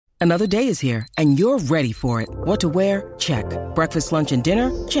Another day is here, and you're ready for it. What to wear? Check. Breakfast, lunch, and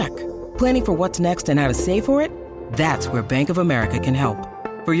dinner? Check. Planning for what's next and how to save for it? That's where Bank of America can help.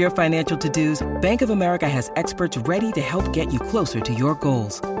 For your financial to-dos, Bank of America has experts ready to help get you closer to your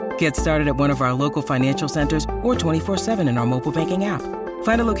goals. Get started at one of our local financial centers or 24/7 in our mobile banking app.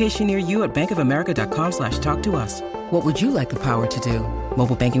 Find a location near you at bankofamerica.com/talktous. What would you like the power to do?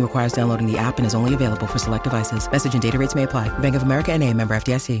 Mobile banking requires downloading the app and is only available for select devices. Message and data rates may apply. Bank of America N.A., member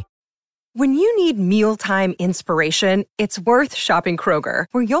FDIC. When you need mealtime inspiration, it's worth shopping Kroger,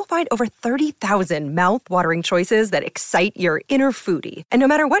 where you'll find over 30,000 mouth-watering choices that excite your inner foodie. And no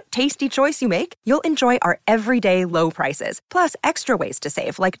matter what tasty choice you make, you'll enjoy our everyday low prices, plus extra ways to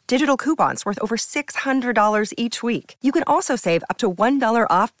save, like digital coupons worth over $600 each week. You can also save up to $1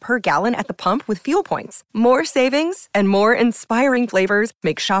 off per gallon at the pump with fuel points. More savings and more inspiring flavors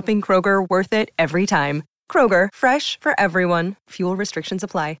make shopping Kroger worth it every time. Kroger, fresh for everyone. Fuel restrictions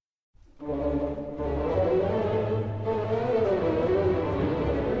apply.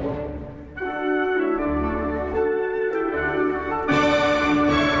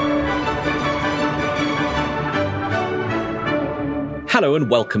 Hello and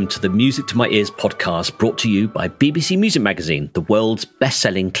welcome to the Music to My Ears podcast, brought to you by BBC Music Magazine, the world's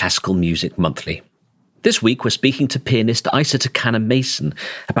best-selling classical music monthly. This week we're speaking to pianist Isata Kanneh-Mason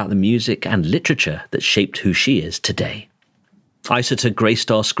about the music and literature that shaped who she is today. Isata graced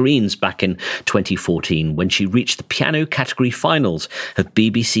our screens back in 2014 when she reached the piano category finals of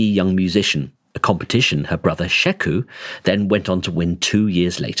BBC Young Musician, a competition her brother Sheku then went on to win 2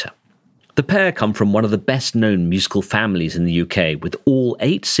 years later. The pair come from one of the best-known musical families in the UK, with all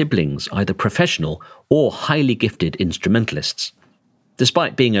 8 siblings either professional or highly gifted instrumentalists.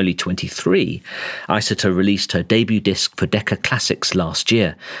 Despite being only 23, Isata released her debut disc for Decca Classics last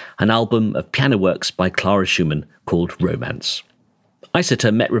year, an album of piano works by Clara Schumann called Romance.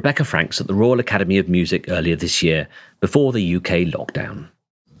 Isata met Rebecca Franks at the Royal Academy of Music earlier this year, before the UK lockdown.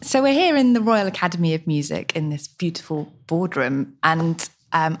 So we're here in the Royal Academy of Music in this beautiful boardroom, and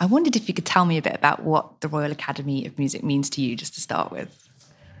I wondered if you could tell me a bit about what the Royal Academy of Music means to you, just to start with.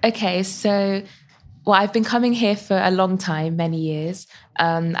 Okay, so I've been coming here for a long time, many years.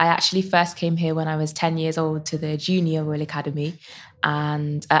 I actually first came here when I was 10 years old to the Junior Royal Academy.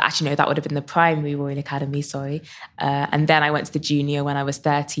 And actually, no, that would have been the Primary Royal Academy, sorry. And then I went to the Junior when I was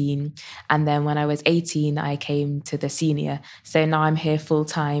 13. And then when I was 18, I came to the Senior. So now I'm here full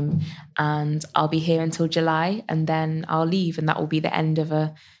time and I'll be here until July and then I'll leave and that will be the end of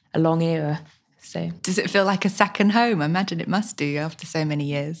a long era. So, does it feel like a second home? I imagine it must do after so many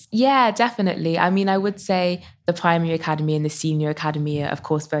years. Yeah, definitely. I mean, I would say the Primary Academy and the Senior Academy are, of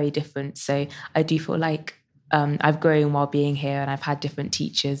course, very different. So I do feel like I've grown while being here and I've had different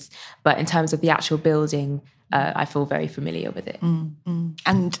teachers. But in terms of the actual building, I feel very familiar with it.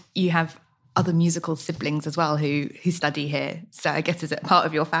 And you have other musical siblings as well who study here. So I guess, is it part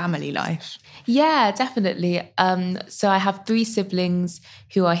of your family life? Yeah, definitely. So I have 3 siblings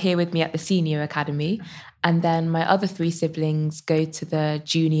who are here with me at the Senior Academy. And then my other 3 siblings go to the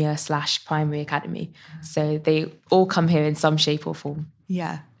Junior/Primary Academy. So they all come here in some shape or form.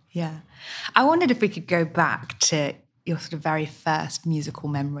 Yeah. I wondered if we could go back to your sort of very first musical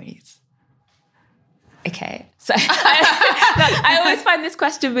memories. Okay, so I always find this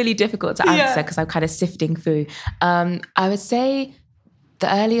question really difficult to answer because I'm kind of sifting through. I would say the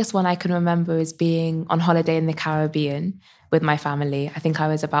earliest one I can remember is being on holiday in the Caribbean with my family. I think I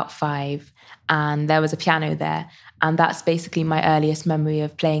was about 5 and there was a piano there. And that's basically my earliest memory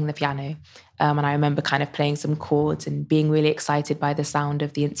of playing the piano. And I remember kind of playing some chords and being really excited by the sound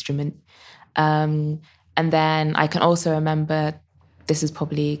of the instrument. And then I can also remember, this is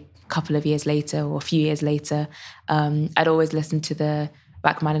probably a couple of years later or a few years later, I'd always listen to the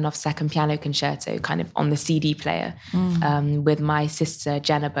Rachmaninoff Second Piano Concerto kind of on the CD player with my sister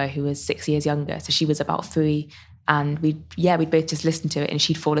Jennifer, who was 6 years younger. So she was about 3. And we'd both just listen to it and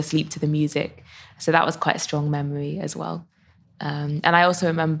she'd fall asleep to the music. So that was quite a strong memory as well. And I also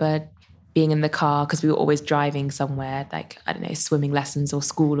remember being in the car because we were always driving somewhere, like, I don't know, swimming lessons or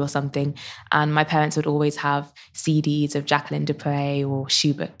school or something. And my parents would always have CDs of Jacqueline Dupre or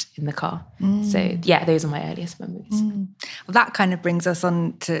Schubert in the car. So yeah, those are my earliest memories. Well, that kind of brings us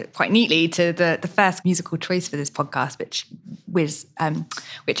on to quite neatly to the first musical choice for this podcast, which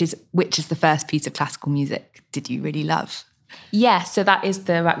is the first piece of classical music did you really love? Yeah, so that is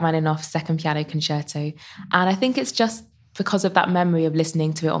the Rachmaninoff Second Piano Concerto. And I think it's just because of that memory of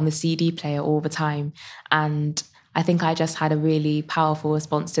listening to it on the CD player all the time. And I think I just had a really powerful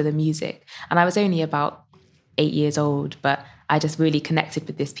response to the music. And I was only about 8 years old, but I just really connected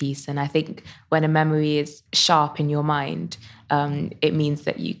with this piece. And I think when a memory is sharp in your mind, it means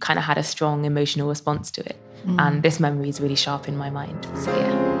that you kind of had a strong emotional response to it. And this memory is really sharp in my mind. So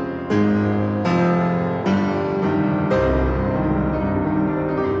yeah.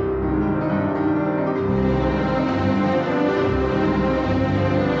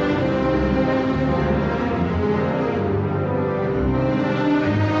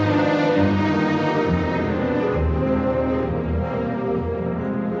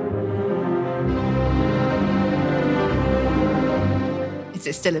 Is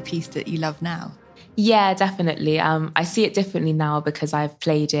it still a piece that you love now? Yeah, definitely. I see it differently now because I've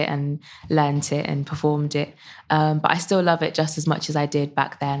played it and learnt it and performed it. But I still love it just as much as I did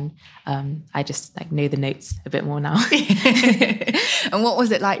back then. I just know the notes a bit more now. And what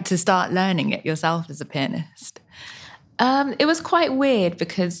was it like to start learning it yourself as a pianist? It was quite weird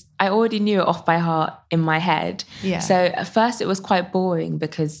because I already knew it off by heart in my head. Yeah. So at first it was quite boring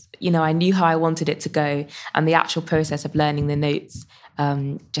because, I knew how I wanted it to go, and the actual process of learning the notes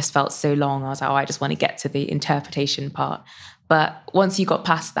just felt so long. I was like, I just want to get to the interpretation part. But once you got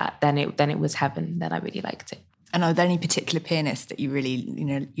past that, then it was heaven. Then I really liked it. And are there any particular pianists that you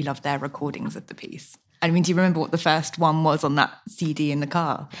really, you love their recordings of the piece? I mean, do you remember what the first one was on that CD in the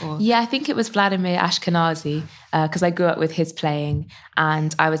car? Or? Yeah, I think it was Vladimir Ashkenazy, because I grew up with his playing,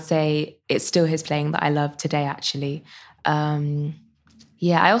 and I would say it's still his playing that I love today, actually.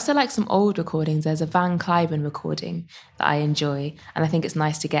 I also like some old recordings. There's a Van Cliburn recording that I enjoy, and I think it's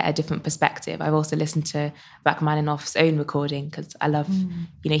nice to get a different perspective. I've also listened to Rachmaninoff's own recording because I love,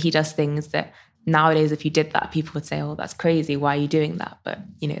 he does things that nowadays, if you did that, people would say, oh, that's crazy. Why are you doing that? But,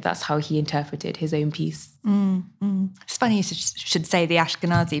 that's how he interpreted his own piece. It's funny you should say the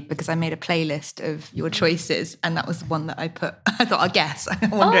Ashkenazi, because I made a playlist of your choices and that was the one that I put. I thought, I'll guess. I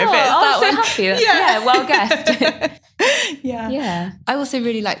wonder if it's that one. I'm so happy. Yeah, well guessed. Yeah. I also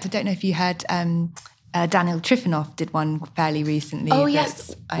really liked, I don't know if you heard, Daniel Trifonov did one fairly recently. Oh,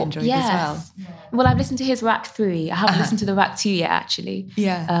 yes. I enjoyed as well. Well, I've listened to his Rack 3. I haven't listened to the Rack 2 yet, actually.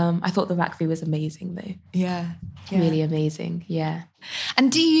 Yeah. I thought the Rack 3 was amazing, though. Yeah. Really amazing, yeah.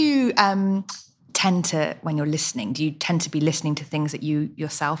 And do you tend to, when you're listening, do you tend to be listening to things that you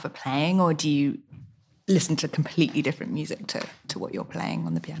yourself are playing, or do you listen to completely different music to what you're playing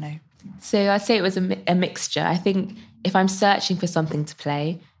on the piano? So I'd say it was a mixture. I think if I'm searching for something to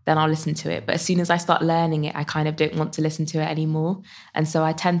play, then I'll listen to it. But as soon as I start learning it, I kind of don't want to listen to it anymore. And so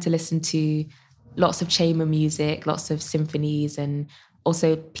I tend to listen to lots of chamber music, lots of symphonies, and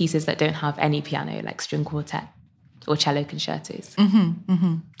also pieces that don't have any piano, like string quartet or cello concertos.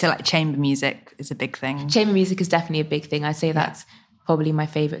 So like chamber music is a big thing. Chamber music is definitely a big thing. I'd say that's probably my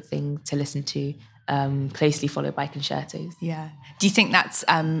favourite thing to listen to, closely followed by concertos. Yeah. Do you think that's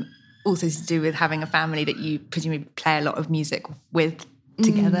also to do with having a family that you presumably play a lot of music with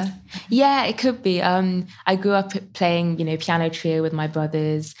together? Yeah, it could be. I grew up playing, piano trio with my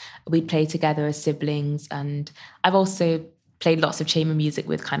brothers. We'd play together as siblings, and I've also played lots of chamber music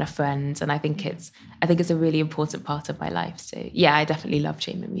with kind of friends, and I think it's a really important part of my life. So yeah, I definitely love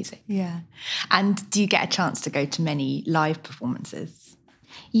chamber music. Yeah. And do you get a chance to go to many live performances?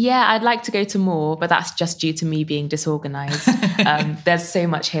 Yeah, I'd like to go to more, but that's just due to me being disorganised. There's so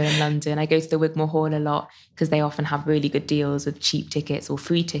much here in London. I go to the Wigmore Hall a lot because they often have really good deals with cheap tickets or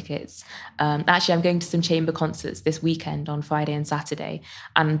free tickets. Actually, I'm going to some chamber concerts this weekend on Friday and Saturday,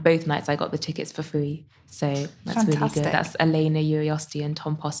 and both nights I got the tickets for free. So that's Fantastic. really good. That's Elena Uriosti and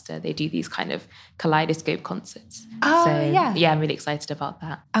Tom Poster. They do these kind of kaleidoscope concerts. Oh, so, yeah. I'm really excited about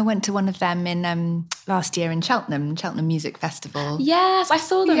that. I went to one of them in last year in Cheltenham Music Festival. Yes, I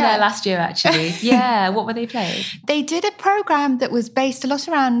saw them there last year, actually. Yeah, what were they playing? They did a programme that was based a lot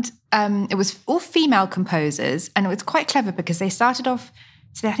around, it was all female composers, and it was quite clever because they started off,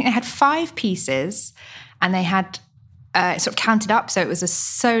 so I think they had 5 pieces, and they had sort of counted up. So it was a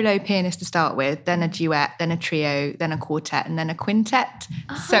solo pianist to start with, then a duet, then a trio, then a quartet, and then a quintet.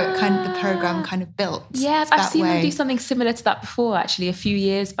 So kind of the programme kind of built. Yes, I've seen them do something similar to that before, actually, a few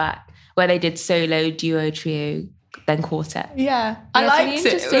years back, where they did solo, duo, trio, then quartet. Yeah, I liked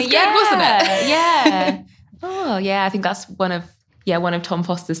it. It was good, wasn't it? Yeah. Oh, yeah. I think that's one of Tom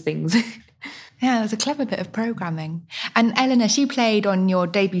Foster's things. Yeah, it was a clever bit of programming. And Eleanor, she played on your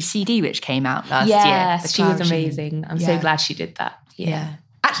debut CD, which came out last year. Yes, she was amazing. I'm so glad she did that. Yeah.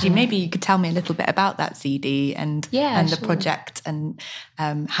 Actually, maybe you could tell me a little bit about that CD and the project and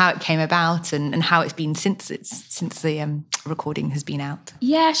how it came about and how it's been since the recording has been out.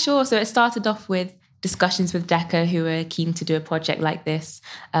 Yeah, sure. So it started off with discussions with Decca, who were keen to do a project like this.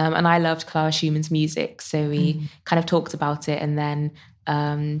 And I loved Clara Schumann's music. So we kind of talked about it, and then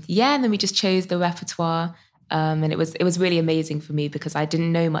and then we just chose the repertoire. And it was really amazing for me because I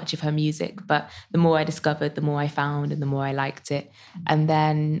didn't know much of her music, but the more I discovered, the more I found and the more I liked it. And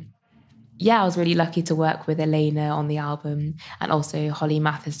then, I was really lucky to work with Elena on the album and also Holly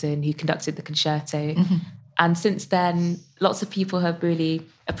Matheson, who conducted the concerto. And since then, lots of people have really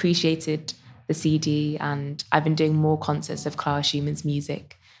appreciated the CD, and I've been doing more concerts of Clara Schumann's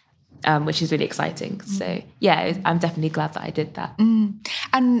music, which is really exciting. So, I'm definitely glad that I did that.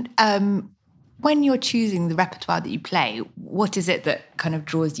 And when you're choosing the repertoire that you play, what is it that kind of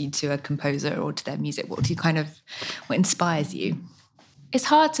draws you to a composer or to their music? What inspires you? It's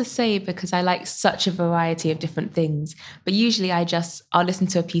hard to say because I like such a variety of different things. But usually I'll listen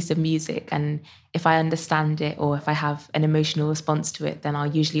to a piece of music, and if I understand it or if I have an emotional response to it, then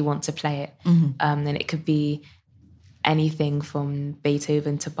I'll usually want to play it. And it could be anything from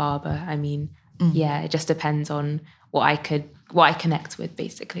Beethoven to Barber. I mean, it just depends on what I connect with,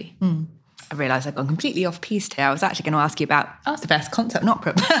 basically. I realised I've gone completely off piste here. I was actually going to ask you about the best concert and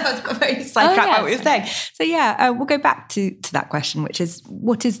opera, but I was very sidetracked by what you were saying. So we'll go back to that question, which is,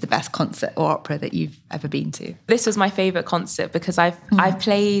 what is the best concert or opera that you've ever been to? This was my favourite concert because I've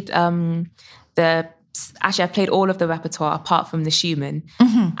played I've played all of the repertoire apart from the Schumann,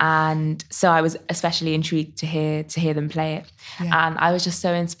 and so I was especially intrigued to hear them play it. And I was just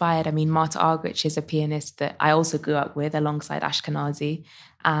so inspired. I mean, Marta Argerich is a pianist that I also grew up with alongside Ashkenazi,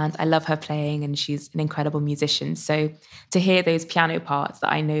 and I love her playing, and she's an incredible musician. So to hear those piano parts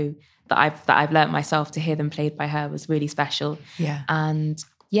that I know that I've learnt myself, to hear them played by her was really special. And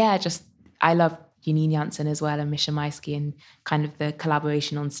I love Janine Jansen as well, and Misha Maisky, and kind of the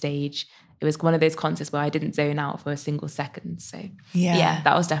collaboration on stage. It was one of those concerts where I didn't zone out for a single second. So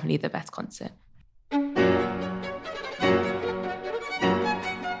that was definitely the best concert.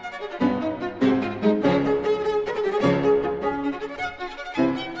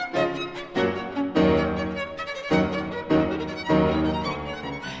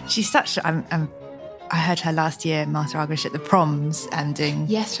 She's such. I heard her last year, Marta Argerich, at the Proms and doing.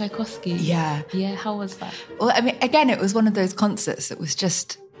 Yes, Tchaikovsky. Yeah. How was that? Well, I mean, again, it was one of those concerts that was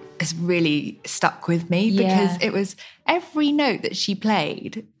just. Has really stuck with me because it was every note that she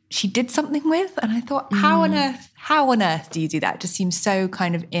played, she did something with, and I thought, how on earth do you do that? It just seems so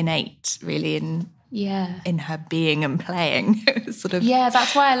kind of innate, really, in her being and playing. Sort of. Yeah,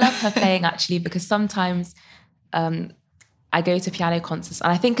 that's why I love her playing, actually, because sometimes I go to piano concerts,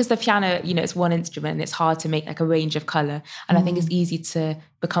 and I think because the piano, it's one instrument, it's hard to make like a range of colour, and I think it's easy to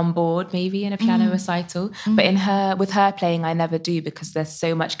become bored maybe in a piano recital. But with her playing, I never do, because there's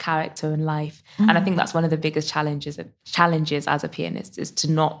so much character and life, and I think that's one of the biggest challenges as a pianist, is to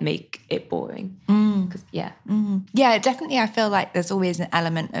not make it boring. Yeah, definitely. I feel like there's always an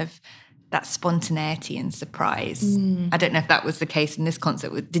element of that spontaneity and surprise. I don't know if that was the case in this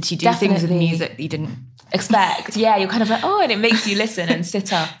concert. Did she do things with music that you didn't expect? Yeah, you're kind of like, and it makes you listen and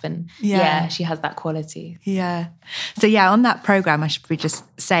sit up, and she has that quality. Yeah. So on that programme, I should probably just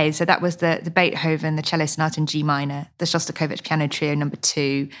say, so that was the Beethoven, the Cello Sonata in G minor, the Shostakovich Piano Trio No.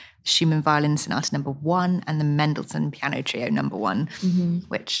 2, Schumann Violin Sonata No. 1, and the Mendelssohn Piano Trio No. 1,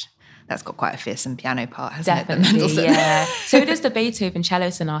 which... That's got quite a feersome piano part, hasn't it? Yeah. So does the Beethoven Cello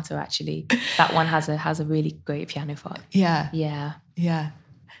Sonata, actually. That one has a really great piano part. Yeah.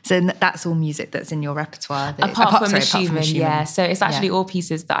 So that's all music that's in your repertoire? Apart from the Schumann, yeah. So it's actually all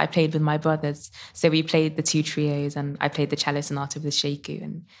pieces that I played with my brothers. So we played the 2 trios, and I played the Cello Sonata with Sheiku.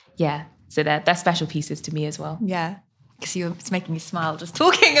 And so they're special pieces to me as well. Yeah. Because it's making me smile just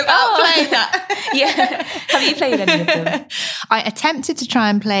talking about playing that. Yeah. Have you played any of them? I attempted to try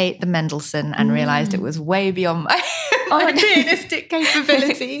and play the Mendelssohn and realised it was way beyond my pianistic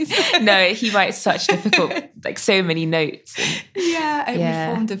capabilities. No, he writes such difficult, like so many notes. We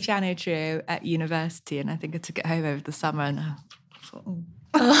formed a piano trio at university, and I think I took it home over the summer, and I thought,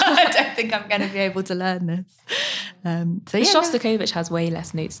 I don't think I'm going to be able to learn this. Shostakovich has way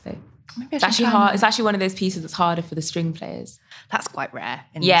less notes though. It's actually hard. It's actually one of those pieces that's harder for the string players. That's quite rare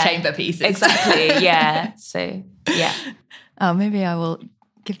in chamber pieces. Exactly. Yeah. So Oh, maybe I will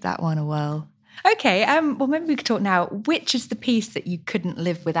give that one a whirl. Okay. Well, maybe we could talk now. Which is the piece that you couldn't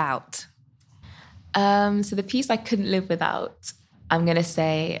live without? So the piece I couldn't live without, I'm going to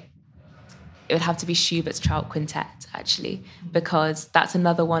say it would have to be Schubert's Trout Quintet, actually, because that's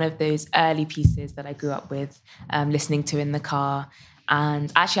another one of those early pieces that I grew up with, listening to in the car.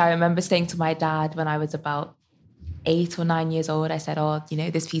 And actually, I remember saying to my dad when I was about 8 or 9 years old, I said,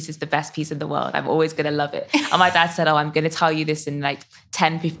 this piece is the best piece in the world. I'm always going to love it. And my dad said, I'm going to tell you this in like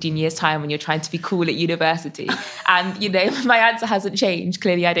 10, 15 years time when you're trying to be cool at university. And, my answer hasn't changed.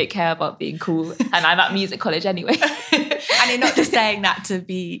 Clearly, I don't care about being cool. And I'm at music college anyway. And you're not just saying that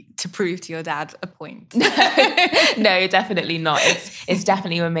to prove to your dad a point. No, definitely not. It's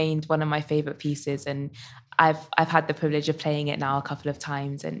definitely remained one of my favourite pieces, and I've had the privilege of playing it now a couple of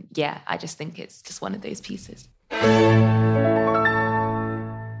times, and yeah, I just think it's just one of those pieces.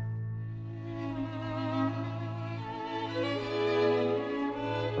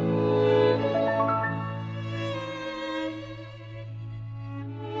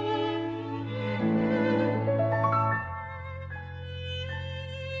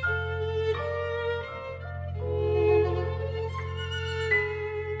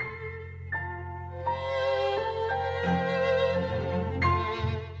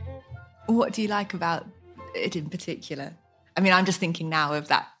 What do you like about it in particular? I mean, I'm just thinking now of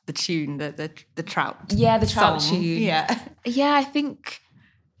the tune, the trout. Yeah, the trout song. tune. Yeah. Yeah, I think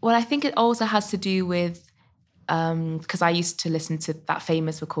it also has to do with, because I used to listen to that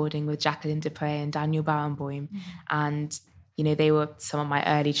famous recording with Jacqueline du Pré and Daniel Barenboim, and, you know, they were some of my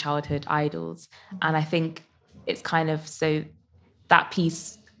early childhood idols. And I think it's kind of, so that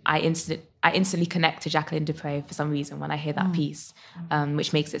piece, I instantly connect to Jacqueline du Pré for some reason when I hear that piece,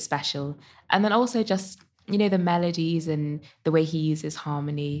 which makes it special. And then also just, you know, the melodies and the way he uses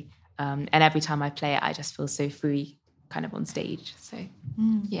harmony. And every time I play it, I just feel so free kind of on stage. So,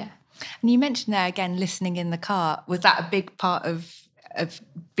 yeah. And you mentioned there again, listening in the car. Was that a big part of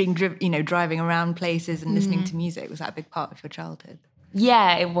being driving around places and listening to music? Was that a big part of your childhood?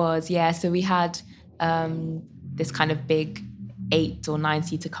 Yeah, it was. Yeah. So we had this kind of big 8 or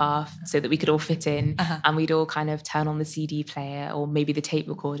 9-seater car so that we could all fit in, and we'd all kind of turn on the CD player or maybe the tape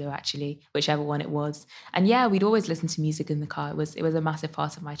recorder, actually, whichever one it was. And yeah, we'd always listen to music in the car. It was a massive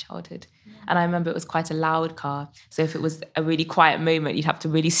part of my childhood. And I remember it was quite a loud car, so if it was a really quiet moment, you'd have to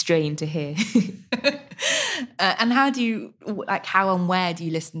really strain to hear. And how and where do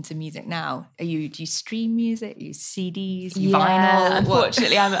you listen to music now? Do you stream music? You CDs? You vinyl?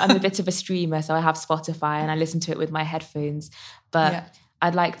 Unfortunately, I'm a bit of a streamer, so I have Spotify and I listen to it with my headphones. But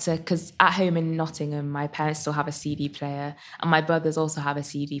I'd like to, because at home in Nottingham, my parents still have a CD player and my brothers also have a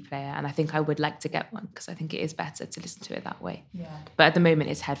CD player, and I think I would like to get one because I think it is better to listen to it that way. Yeah. But at the moment,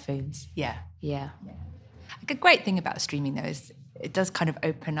 it's headphones. Yeah. Like a great thing about streaming, though, is it does kind of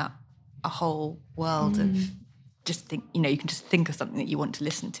open up a whole world of just think, you can just think of something that you want to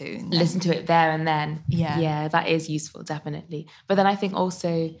listen to. And listen to it there and then. Yeah, that is useful, definitely. But then I think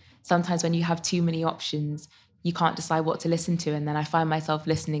also sometimes when you have too many options, you can't decide what to listen to. And then I find myself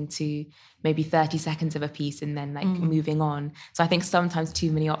listening to maybe 30 seconds of a piece and then moving on. So I think sometimes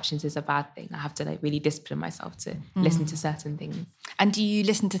too many options is a bad thing. I have to really discipline myself to listen to certain things. And do you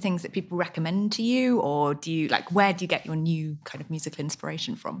listen to things that people recommend to you, or do you where do you get your new kind of musical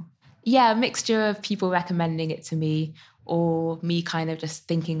inspiration from? Yeah, a mixture of people recommending it to me, or me kind of just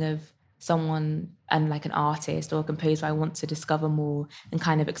thinking of someone and an artist or a composer I want to discover more, and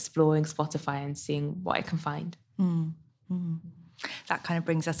kind of exploring Spotify and seeing what I can find. That kind of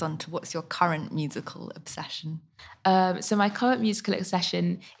brings us on to what's your current musical obsession? So my current musical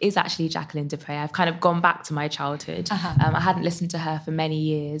obsession is actually Jacqueline du Pré. I've kind of gone back to my childhood. I hadn't listened to her for many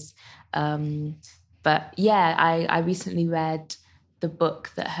years. But yeah, I recently read the book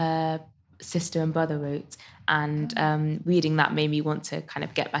that her sister and brother wrote, and reading that made me want to kind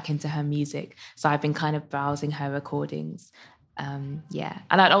of get back into her music. So I've been kind of browsing her recordings. And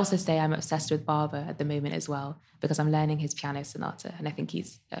I'd also say I'm obsessed with Barber at the moment as well, because I'm learning his piano sonata, and I think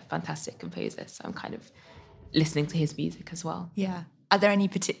he's a fantastic composer. So I'm kind of listening to his music as well. Yeah. Are there any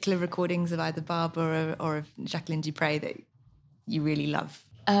particular recordings of either Barber or of Jacqueline du Pré that you really love?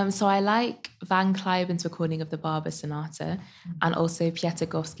 So I like Van Cliven's recording of the Barber Sonata, and also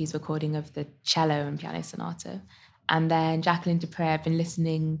Pietragowski's recording of the cello and piano sonata. And then Jacqueline du Pré, I've been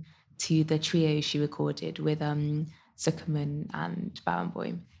listening to the trio she recorded with Zuckerman and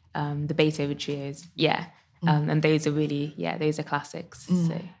Barenboim, the Beethoven trios. Yeah. And those are really, those are classics.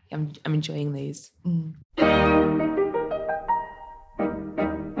 So I'm enjoying those.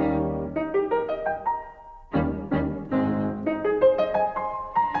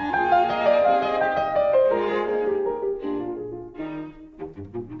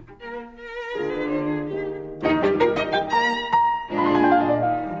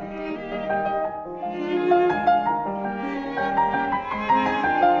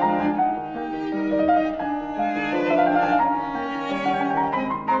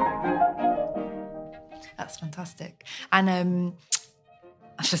 Fantastic. And I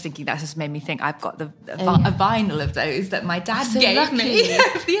was just thinking, that just made me think I've got a vinyl of those that my dad gave me.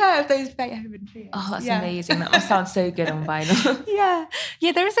 Of those Beethoven trios. Oh, that's amazing. That must sound so good on vinyl.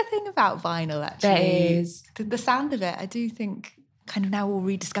 Yeah, there is a thing about vinyl, actually. There is. The sound of it, I do think, kind of now all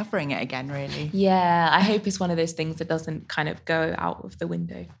rediscovering it again, really. Yeah, I hope it's one of those things that doesn't kind of go out of the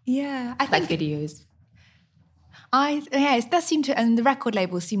window. Yeah, I think like videos. It does seem to, and the record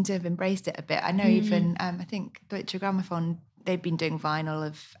labels seem to have embraced it a bit. I know even I think Deutsche Grammophon, they've been doing vinyl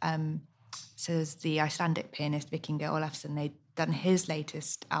of so there's the Icelandic pianist Vikingur Olafsson. They'd done his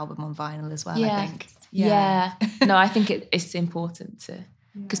latest album on vinyl as well. I think. Yeah. No, I think it's important to,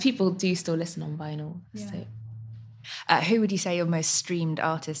 because people do still listen on vinyl. Yeah. So. Who would you say your most streamed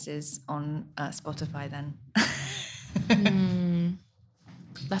artist is on Spotify then?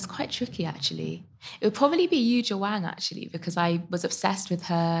 That's quite tricky, actually. It would probably be Yuja Wang, actually, because I was obsessed with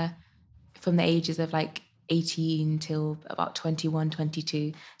her from the ages of like 18 till about 21,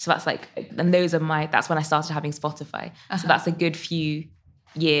 22. So that's like, and that's when I started having Spotify. So that's a good few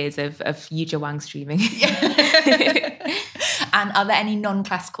years of Yuja Wang streaming. And are there any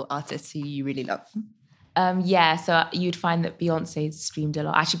non-classical artists who you really love? So you'd find that Beyonce's streamed a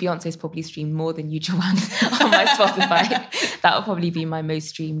lot. Actually, Beyonce's probably streamed more than Yuja Wang on my Spotify. That would probably be my most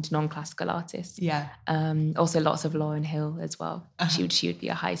streamed non-classical artist. Yeah. Also lots of Lauryn Hill as well. She would be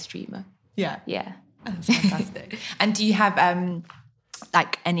a high streamer. Yeah. Yeah. That's fantastic. And do you have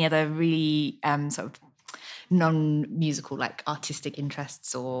like any other really sort of non-musical, like artistic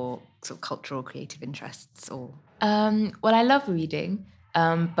interests or sort of cultural creative interests? Or well, I love reading.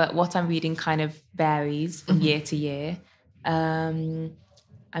 But what I'm reading kind of varies from year to year. I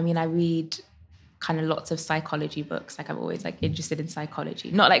read kind of lots of psychology books. Like I'm always like interested in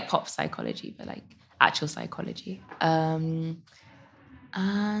psychology, not like pop psychology, but like actual psychology. And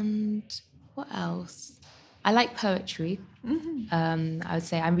what else? I like poetry. I would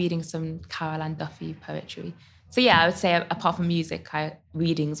say I'm reading some Carol Ann Duffy poetry. So yeah, I would say apart from music,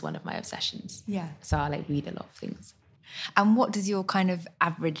 reading's one of my obsessions. Yeah. So I like read a lot of things. And what does your kind of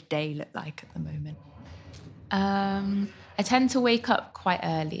average day look like at the moment? I tend to wake up quite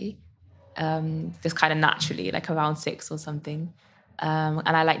early, just kind of naturally, like around 6 or something.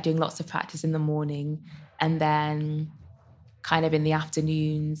 And I like doing lots of practice in the morning. And then kind of in the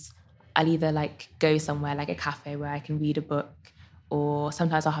afternoons, I'll either like go somewhere like a cafe where I can read a book, or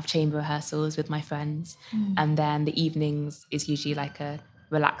sometimes I'll have chamber rehearsals with my friends. And then the evenings is usually like a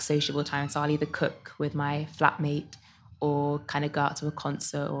relaxed sociable time. So I'll either cook with my flatmate or kind of go out to a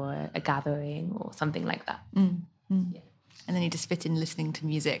concert or a gathering or something like that. Yeah. And then you just fit in listening to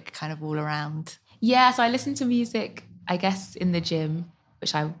music kind of all around. Yeah, so I listen to music, I guess, in the gym,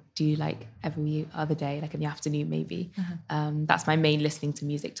 which I do like every other day, like in the afternoon maybe. That's my main listening to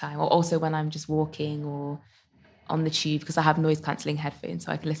music time. Or also when I'm just walking or on the tube, because I have noise cancelling headphones,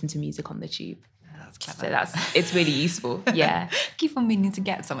 so I can listen to music on the tube. That's clever. So it's really useful. Yeah. Keep on meaning to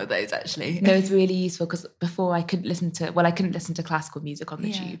get some of those, actually. No, it's really useful because before I couldn't listen to classical music on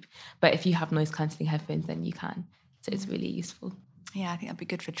the tube. But if you have noise cancelling headphones, then you can. So it's really useful. Yeah, I think that'd be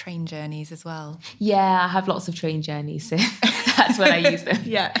good for train journeys as well. Yeah, I have lots of train journeys, so that's when I use them.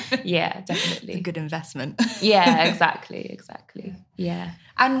 Yeah, definitely. It's a good investment. Yeah, exactly. Yeah.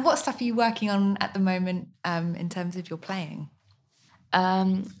 And what stuff are you working on at the moment in terms of your playing?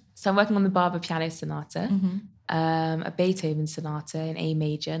 So I'm working on the Barber Piano Sonata, a Beethoven Sonata in A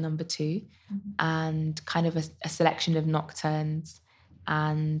major, number 2, and kind of a selection of nocturnes,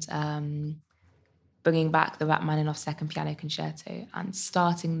 and bringing back the Rachmaninoff Second Piano Concerto and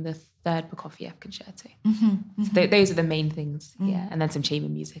starting the Third Prokofiev Concerto. So those are the main things, and then some chamber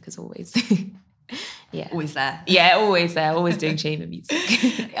music as always. Yeah, always there. Yeah, always there, always doing chamber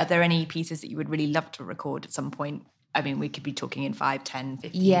music. Are there any pieces that you would really love to record at some point? I mean, we could be talking in 5, 10,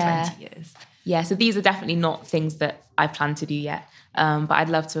 15, 20 years. Yeah, so these are definitely not things that I plan to do yet. But I'd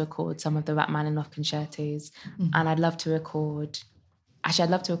love to record some of the Rachmaninoff concertos. And I'd love to record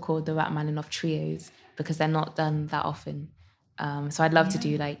the Rachmaninoff trios because they're not done that often. So I'd love to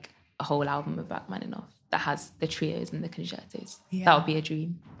do like a whole album of Rachmaninoff that has the trios and the concertos. Yeah. That would be a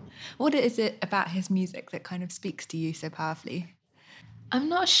dream. What is it about his music that kind of speaks to you so powerfully? I'm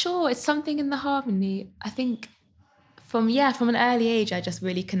not sure. It's something in the harmony. I think from an early age, I just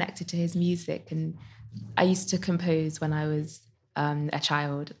really connected to his music. And I used to compose when I was a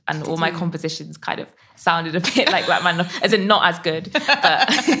child, and all my compositions kind of sounded a bit like Rachmaninoff, as in not as good, but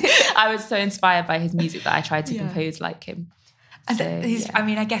I was so inspired by his music that I tried to compose like him. And so, I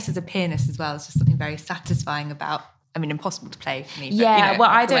mean, I guess as a pianist as well, it's just something very satisfying about, I mean, impossible to play for me. But,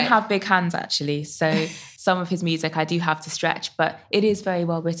 I don't have big hands actually, so some of his music I do have to stretch, but it is very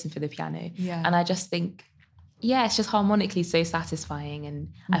well written for the piano. Yeah. And I just think, it's just harmonically so satisfying,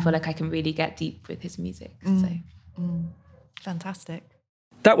 and I feel like I can really get deep with his music. Fantastic.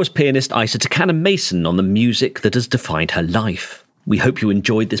 That was pianist Isata Kanneh-Mason on the music that has defined her life. We hope you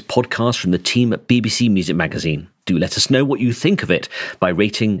enjoyed this podcast from the team at BBC Music Magazine. Do let us know what you think of it by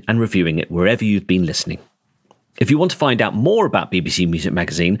rating and reviewing it wherever you've been listening. If you want to find out more about BBC Music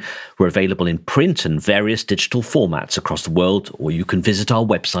Magazine, we're available in print and various digital formats across the world, or you can visit our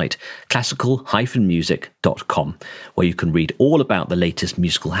website, classical-music.com, where you can read all about the latest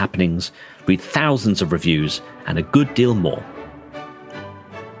musical happenings, read thousands of reviews, and a good deal more.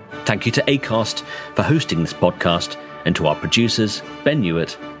 Thank you to Acast for hosting this podcast, and to our producers, Ben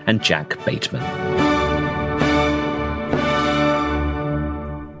Hewitt and Jack Bateman.